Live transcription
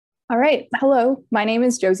All right, hello, my name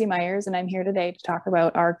is Josie Myers, and I'm here today to talk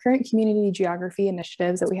about our current community geography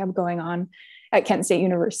initiatives that we have going on at Kent State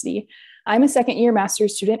University. I'm a second-year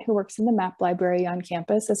master's student who works in the map library on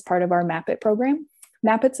campus as part of our Map It program.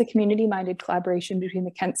 Map It's a community-minded collaboration between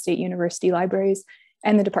the Kent State University libraries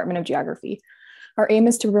and the Department of Geography. Our aim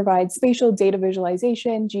is to provide spatial data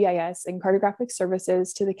visualization, GIS, and cartographic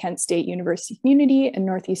services to the Kent State University community and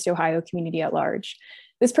Northeast Ohio community at large.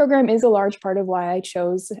 This program is a large part of why I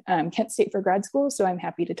chose Kent State for grad school, so I'm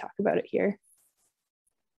happy to talk about it here.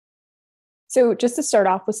 So just to start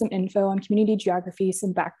off with some info on community geography,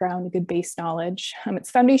 some background, a good base knowledge. It's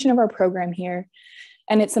the foundation of our program here,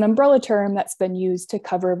 and it's an umbrella term that's been used to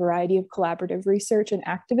cover a variety of collaborative research and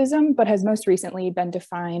activism, but has most recently been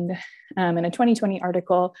defined in a 2020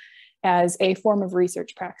 article as a form of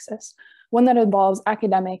research praxis, one that involves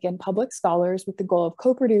academic and public scholars with the goal of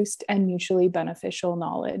co-produced and mutually beneficial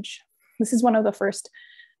knowledge. This is one of the first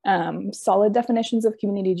solid definitions of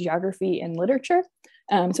community geography in literature,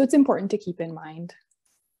 so it's important to keep in mind.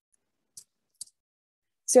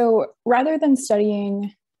 So rather than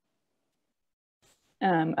studying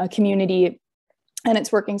a community and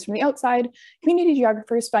its workings from the outside, community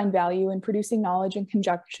geographers find value in producing knowledge in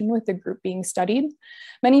conjunction with the group being studied.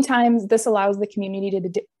 Many times this allows the community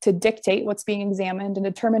to dictate what's being examined and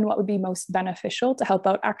determine what would be most beneficial to help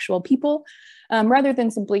out actual people, rather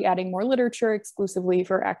than simply adding more literature exclusively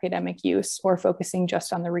for academic use or focusing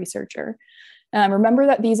just on the researcher. Remember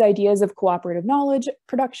that these ideas of cooperative knowledge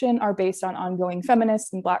production are based on ongoing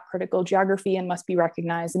feminist and Black critical geography and must be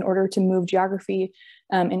recognized in order to move geography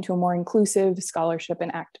into a more inclusive scholarship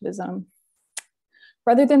and activism.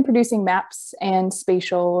 Rather than producing maps and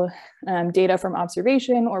spatial data from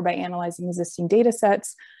observation or by analyzing existing data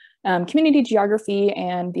sets, community geography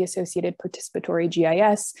and the associated participatory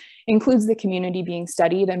GIS includes the community being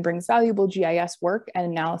studied and brings valuable GIS work and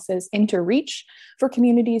analysis into reach for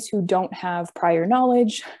communities who don't have prior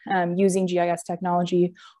knowledge using GIS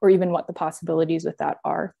technology or even what the possibilities with that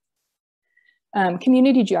are.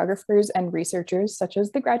 Community geographers and researchers, such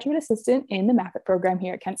as the graduate assistant in the Map It program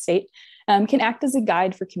here at Kent State, can act as a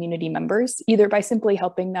guide for community members, either by simply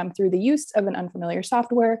helping them through the use of an unfamiliar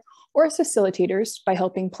software, or as facilitators by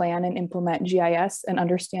helping plan and implement GIS and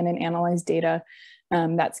understand and analyze data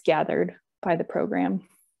that's gathered by the program.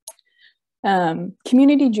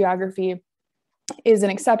 Community geography is an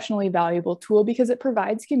exceptionally valuable tool because it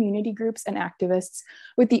provides community groups and activists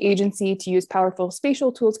with the agency to use powerful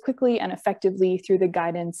spatial tools quickly and effectively through the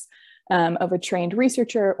guidance of a trained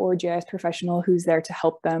researcher or GIS professional who's there to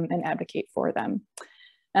help them and advocate for them.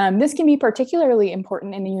 This can be particularly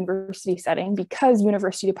important in the university setting because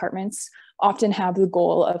university departments often have the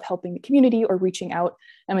goal of helping the community or reaching out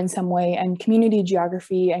in some way, and community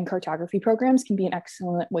geography and cartography programs can be an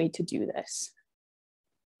excellent way to do this.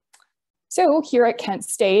 So here at Kent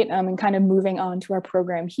State, and kind of moving on to our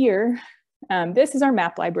program here, this is our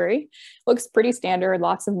map library. Looks pretty standard,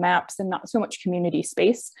 lots of maps and not so much community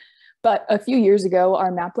space. But a few years ago,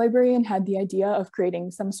 our map librarian had the idea of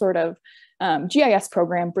creating some sort of GIS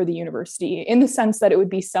program for the university, in the sense that it would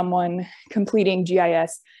be someone completing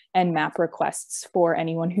GIS and map requests for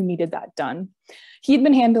anyone who needed that done. He'd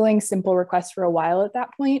been handling simple requests for a while at that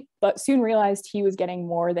point, but soon realized he was getting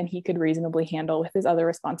more than he could reasonably handle with his other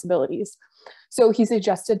responsibilities. So he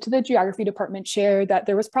suggested to the geography department chair that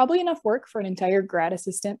there was probably enough work for an entire grad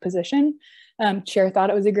assistant position. Chair thought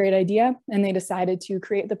it was a great idea, and they decided to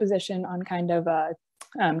create the position on kind of a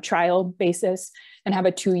trial basis and have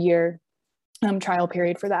a 2-year trial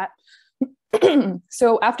period for that.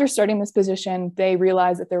 So after starting this position, they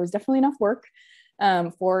realized that there was definitely enough work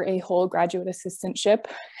for a whole graduate assistantship,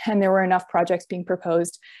 and there were enough projects being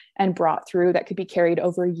proposed and brought through that could be carried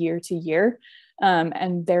over year to year,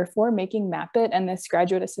 and therefore making Map It and this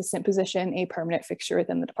graduate assistant position a permanent fixture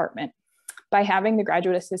within the department. By having the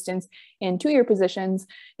graduate assistants in 2-year positions,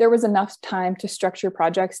 there was enough time to structure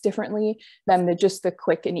projects differently than just the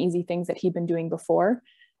quick and easy things that he'd been doing before.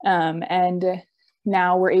 And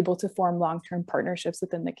now we're able to form long-term partnerships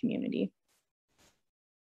within the community.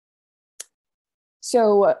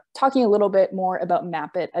 So talking a little bit more about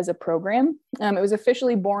Map It as a program, it was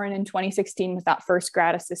officially born in 2016 with that first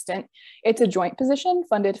grad assistant. It's a joint position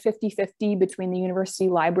funded 50-50 between the university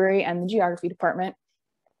library and the geography department.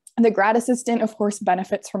 The grad assistant, of course,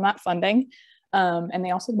 benefits from that funding, and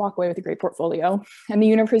they also walk away with a great portfolio. And the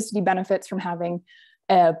university benefits from having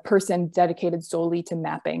a person dedicated solely to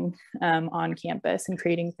mapping on campus and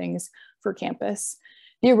creating things for campus.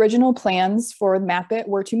 The original plans for Map It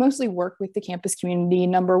were to mostly work with the campus community,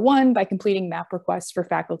 number one, by completing map requests for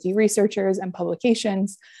faculty, researchers, and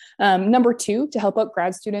publications. Number two, to help out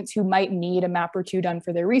grad students who might need a map or two done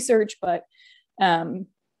for their research, but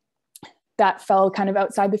that fell kind of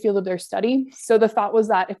outside the field of their study. So the thought was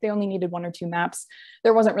that if they only needed one or two maps,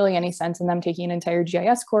 there wasn't really any sense in them taking an entire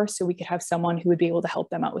GIS course, so we could have someone who would be able to help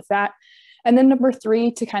them out with that. And then number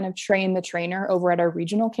three, to kind of train the trainer over at our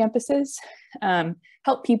regional campuses,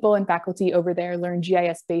 help people and faculty over there learn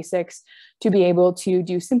GIS basics to be able to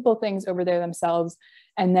do simple things over there themselves,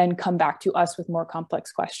 and then come back to us with more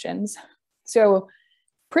complex questions. So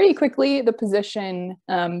pretty quickly, the position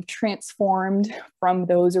transformed from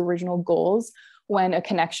those original goals when a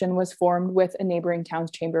connection was formed with a neighboring town's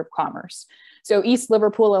Chamber of Commerce. So East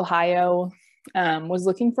Liverpool, Ohio, was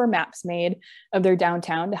looking for maps made of their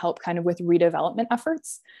downtown to help kind of with redevelopment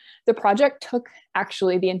efforts. The project took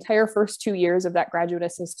actually the entire first 2 years of that graduate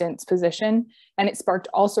assistant's position, and it sparked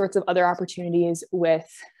all sorts of other opportunities with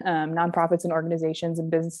nonprofits and organizations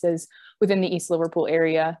and businesses within the East Liverpool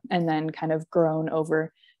area, and then kind of grown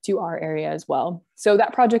over to our area as well. So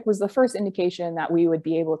that project was the first indication that we would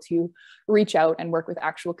be able to reach out and work with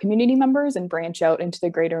actual community members and branch out into the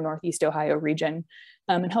greater Northeast Ohio region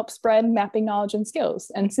and help spread mapping knowledge and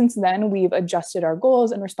skills. And since then, we've adjusted our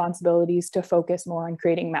goals and responsibilities to focus more on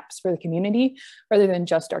creating maps for the community rather than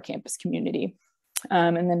just our campus community.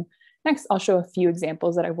 And then next, I'll show a few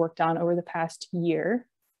examples that I've worked on over the past year.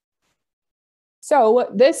 So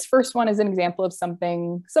this first one is an example of some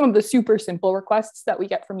of the super simple requests that we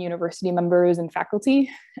get from university members and faculty.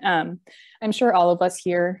 I'm sure all of us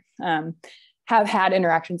here have had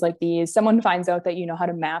interactions like these. Someone finds out that you know how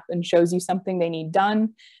to map and shows you something they need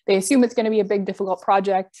done. They assume it's going to be a big, difficult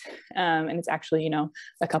project, and it's actually,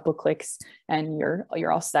 a couple clicks and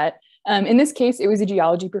you're all set. In this case, it was a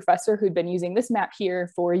geology professor who'd been using this map here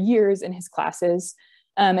for years in his classes,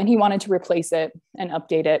 and he wanted to replace it and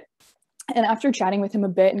update it. And after chatting with him a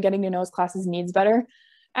bit and getting to know his class's needs better,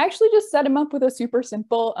 I actually just set him up with a super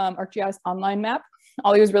simple ArcGIS online map.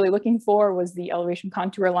 All he was really looking for was the elevation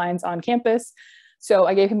contour lines on campus. So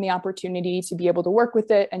I gave him the opportunity to be able to work with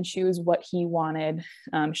it and choose what he wanted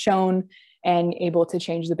shown, and able to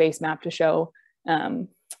change the base map to show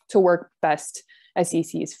to work best as he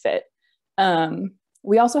sees fit.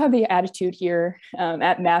 We also have the attitude here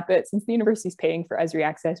at Map It, since the university is paying for Esri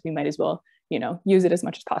access, we might as well, use it as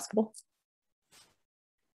much as possible.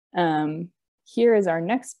 Here is our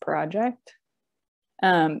next project.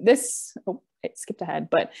 It skipped ahead,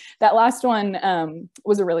 but that last one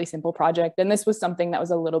was a really simple project. And this was something that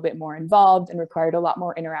was a little bit more involved and required a lot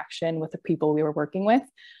more interaction with the people we were working with.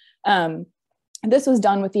 This was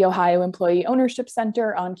done with the Ohio Employee Ownership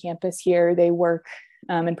Center on campus here. They work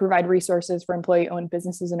and provide resources for employee-owned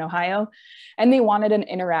businesses in Ohio. And they wanted an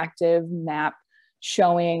interactive map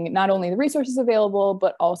showing not only the resources available,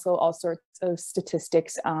 but also all sorts of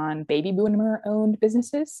statistics on baby boomer-owned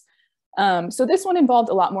businesses. So this one involved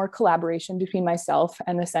a lot more collaboration between myself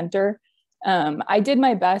and the center. I did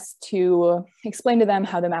my best to explain to them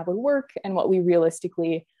how the map would work and what we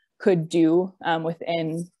realistically could do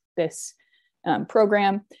within this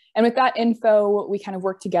program. And with that info, we kind of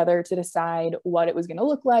worked together to decide what it was going to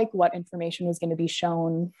look like, what information was going to be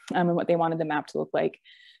shown, and what they wanted the map to look like.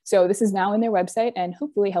 So this is now in their website and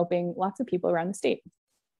hopefully helping lots of people around the state.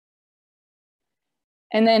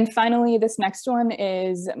 And then finally, this next one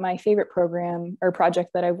is my favorite program or project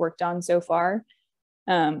that I've worked on so far.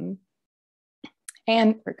 And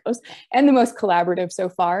there it goes, and the most collaborative so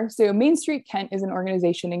far. So Main Street Kent is an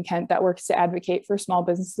organization in Kent that works to advocate for small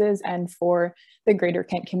businesses and for the greater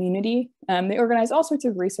Kent community. They organize all sorts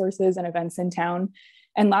of resources and events in town.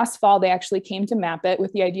 And last fall, they actually came to Map It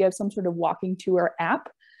with the idea of some sort of walking tour app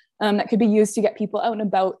that could be used to get people out and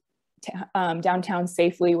about downtown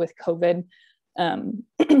safely with COVID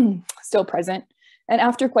still present. And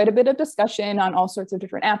after quite a bit of discussion on all sorts of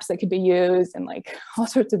different apps that could be used and like all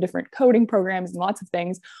sorts of different coding programs and lots of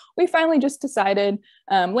things, we finally just decided,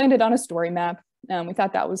 landed on a story map. We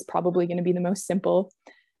thought that was probably going to be the most simple.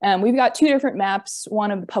 We've got two different maps,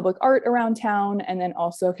 one of the public art around town, and then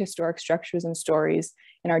also historic structures and stories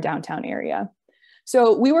in our downtown area.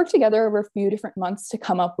 So we worked together over a few different months to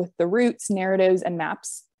come up with the routes, narratives, and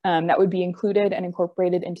maps that would be included and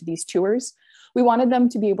incorporated into these tours. We wanted them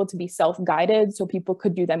to be able to be self-guided so people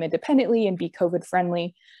could do them independently and be COVID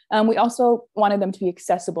friendly. We also wanted them to be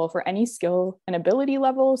accessible for any skill and ability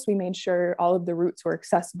level. So we made sure all of the routes were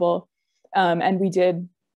accessible. And we did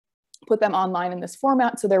put them online in this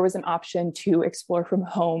format. So there was an option to explore from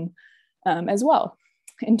home as well.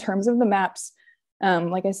 In terms of the maps,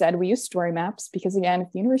 like I said, we use story maps because again, if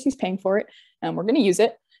the university is paying for it, we're going to use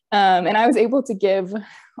it. And I was able to give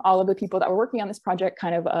all of the people that were working on this project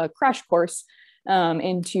kind of a crash course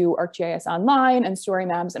into ArcGIS Online and story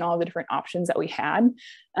maps and all the different options that we had.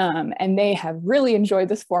 And they have really enjoyed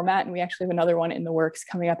this format. And we actually have another one in the works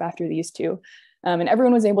coming up after these two. And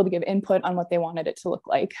everyone was able to give input on what they wanted it to look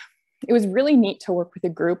like. It was really neat to work with a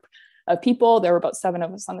group of people. There were about 7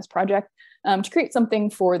 of us on this project to create something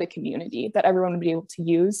for the community that everyone would be able to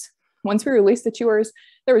use. Once we released the tours,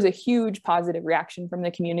 there was a huge positive reaction from the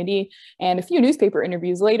community and a few newspaper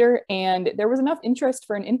interviews later, and there was enough interest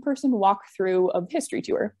for an in-person walkthrough of the history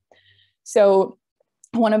tour. So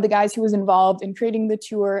one of the guys who was involved in creating the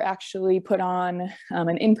tour actually put on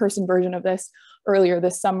an in-person version of this earlier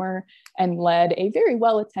this summer and led a very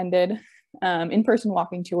well-attended in-person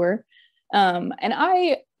walking tour. And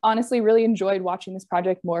I honestly really enjoyed watching this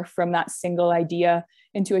project more from that single idea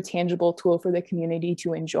into a tangible tool for the community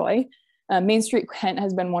to enjoy. Main Street Kent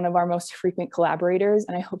has been one of our most frequent collaborators,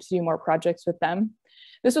 and I hope to do more projects with them.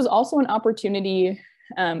 This was also an opportunity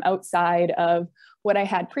outside of what I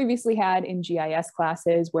had previously had in GIS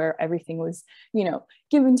classes, where everything was,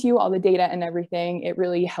 given to you, all the data and everything. It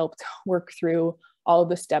really helped work through all of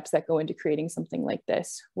the steps that go into creating something like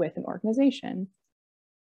this with an organization.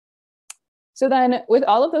 So then with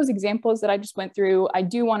all of those examples that I just went through, I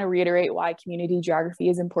do want to reiterate why community geography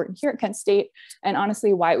is important here at Kent State, and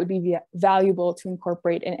honestly, why it would be valuable to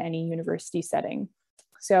incorporate in any university setting.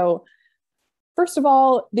 So first of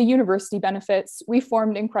all, the university benefits. We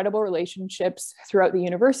formed incredible relationships throughout the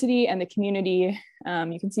university and the community.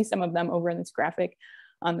 You can see some of them over in this graphic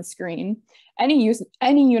on the screen. Any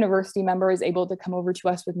university member is able to come over to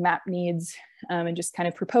us with map needs and just kind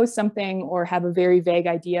of propose something or have a very vague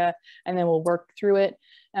idea, and then we'll work through it.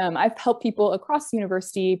 I've helped people across the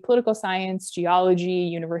university, political science, geology,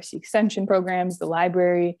 university extension programs, the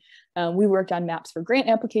library. We worked on maps for grant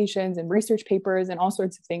applications and research papers and all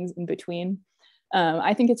sorts of things in between.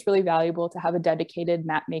 I think it's really valuable to have a dedicated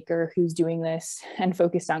map maker who's doing this and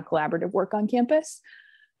focused on collaborative work on campus.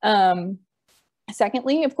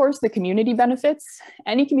 Secondly, of course, the community benefits.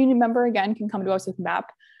 Any community member, again, can come to us with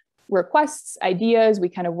map requests, ideas. We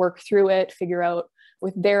kind of work through it, figure out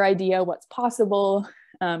with their idea what's possible,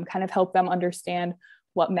 kind of help them understand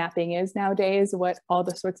what mapping is nowadays, what all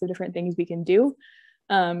the sorts of different things we can do.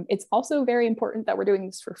 It's also very important that we're doing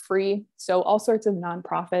this for free. So all sorts of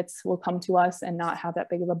nonprofits will come to us and not have that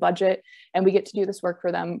big of a budget, and we get to do this work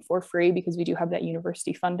for them for free because we do have that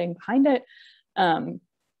university funding behind it.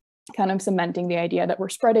 Kind of cementing the idea that we're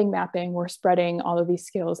spreading mapping, we're spreading all of these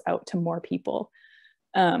skills out to more people.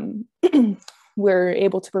 We're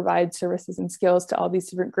able to provide services and skills to all these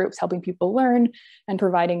different groups, helping people learn and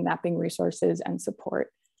providing mapping resources and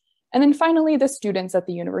support. And then finally, the students at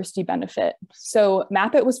the university benefit. So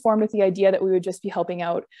MapIt was formed with the idea that we would just be helping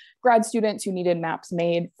out grad students who needed maps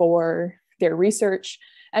made for their research.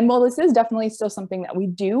 And while this is definitely still something that we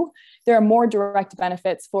do, there are more direct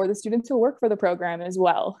benefits for the students who work for the program as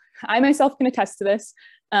well. I myself can attest to this.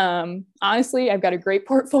 Honestly, I've got a great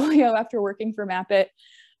portfolio after working for MapIt.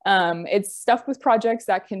 It's stuffed with projects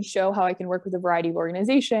that can show how I can work with a variety of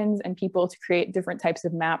organizations and people to create different types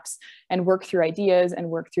of maps and work through ideas and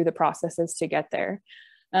work through the processes to get there.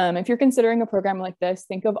 If you're considering a program like this,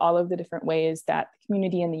 think of all of the different ways that the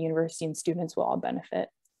community and the university and students will all benefit.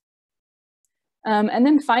 And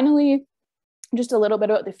then finally, just a little bit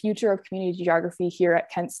about the future of community geography here at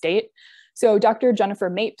Kent State. So Dr. Jennifer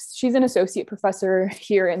Mapes, she's an associate professor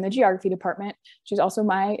here in the geography department. She's also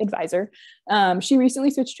my advisor. She recently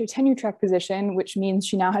switched to a tenure track position, which means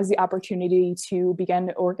she now has the opportunity to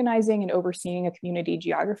begin organizing and overseeing a community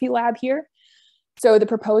geography lab here. So the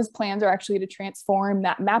proposed plans are actually to transform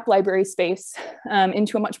that map library space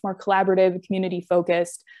into a much more collaborative,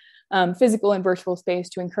 community-focused, physical and virtual space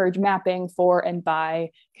to encourage mapping for and by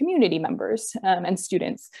community members and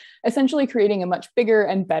students, essentially creating a much bigger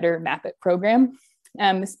and better MapIt program.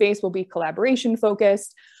 The space will be collaboration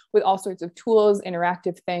focused with all sorts of tools,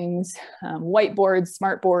 interactive things, whiteboards,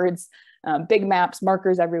 smart boards, big maps,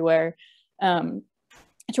 markers everywhere, to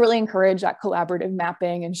really encourage that collaborative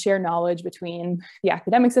mapping and share knowledge between the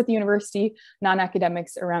academics at the university,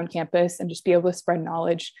 non-academics around campus, and just be able to spread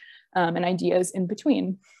knowledge and ideas in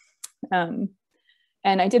between. And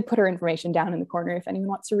I did put her information down in the corner if anyone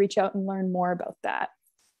wants to reach out and learn more about that.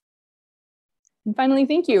 And finally,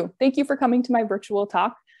 thank you. Thank you for coming to my virtual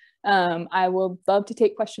talk. I will love to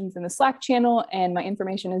take questions in the Slack channel, and my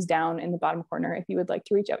information is down in the bottom corner if you would like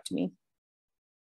to reach out to me.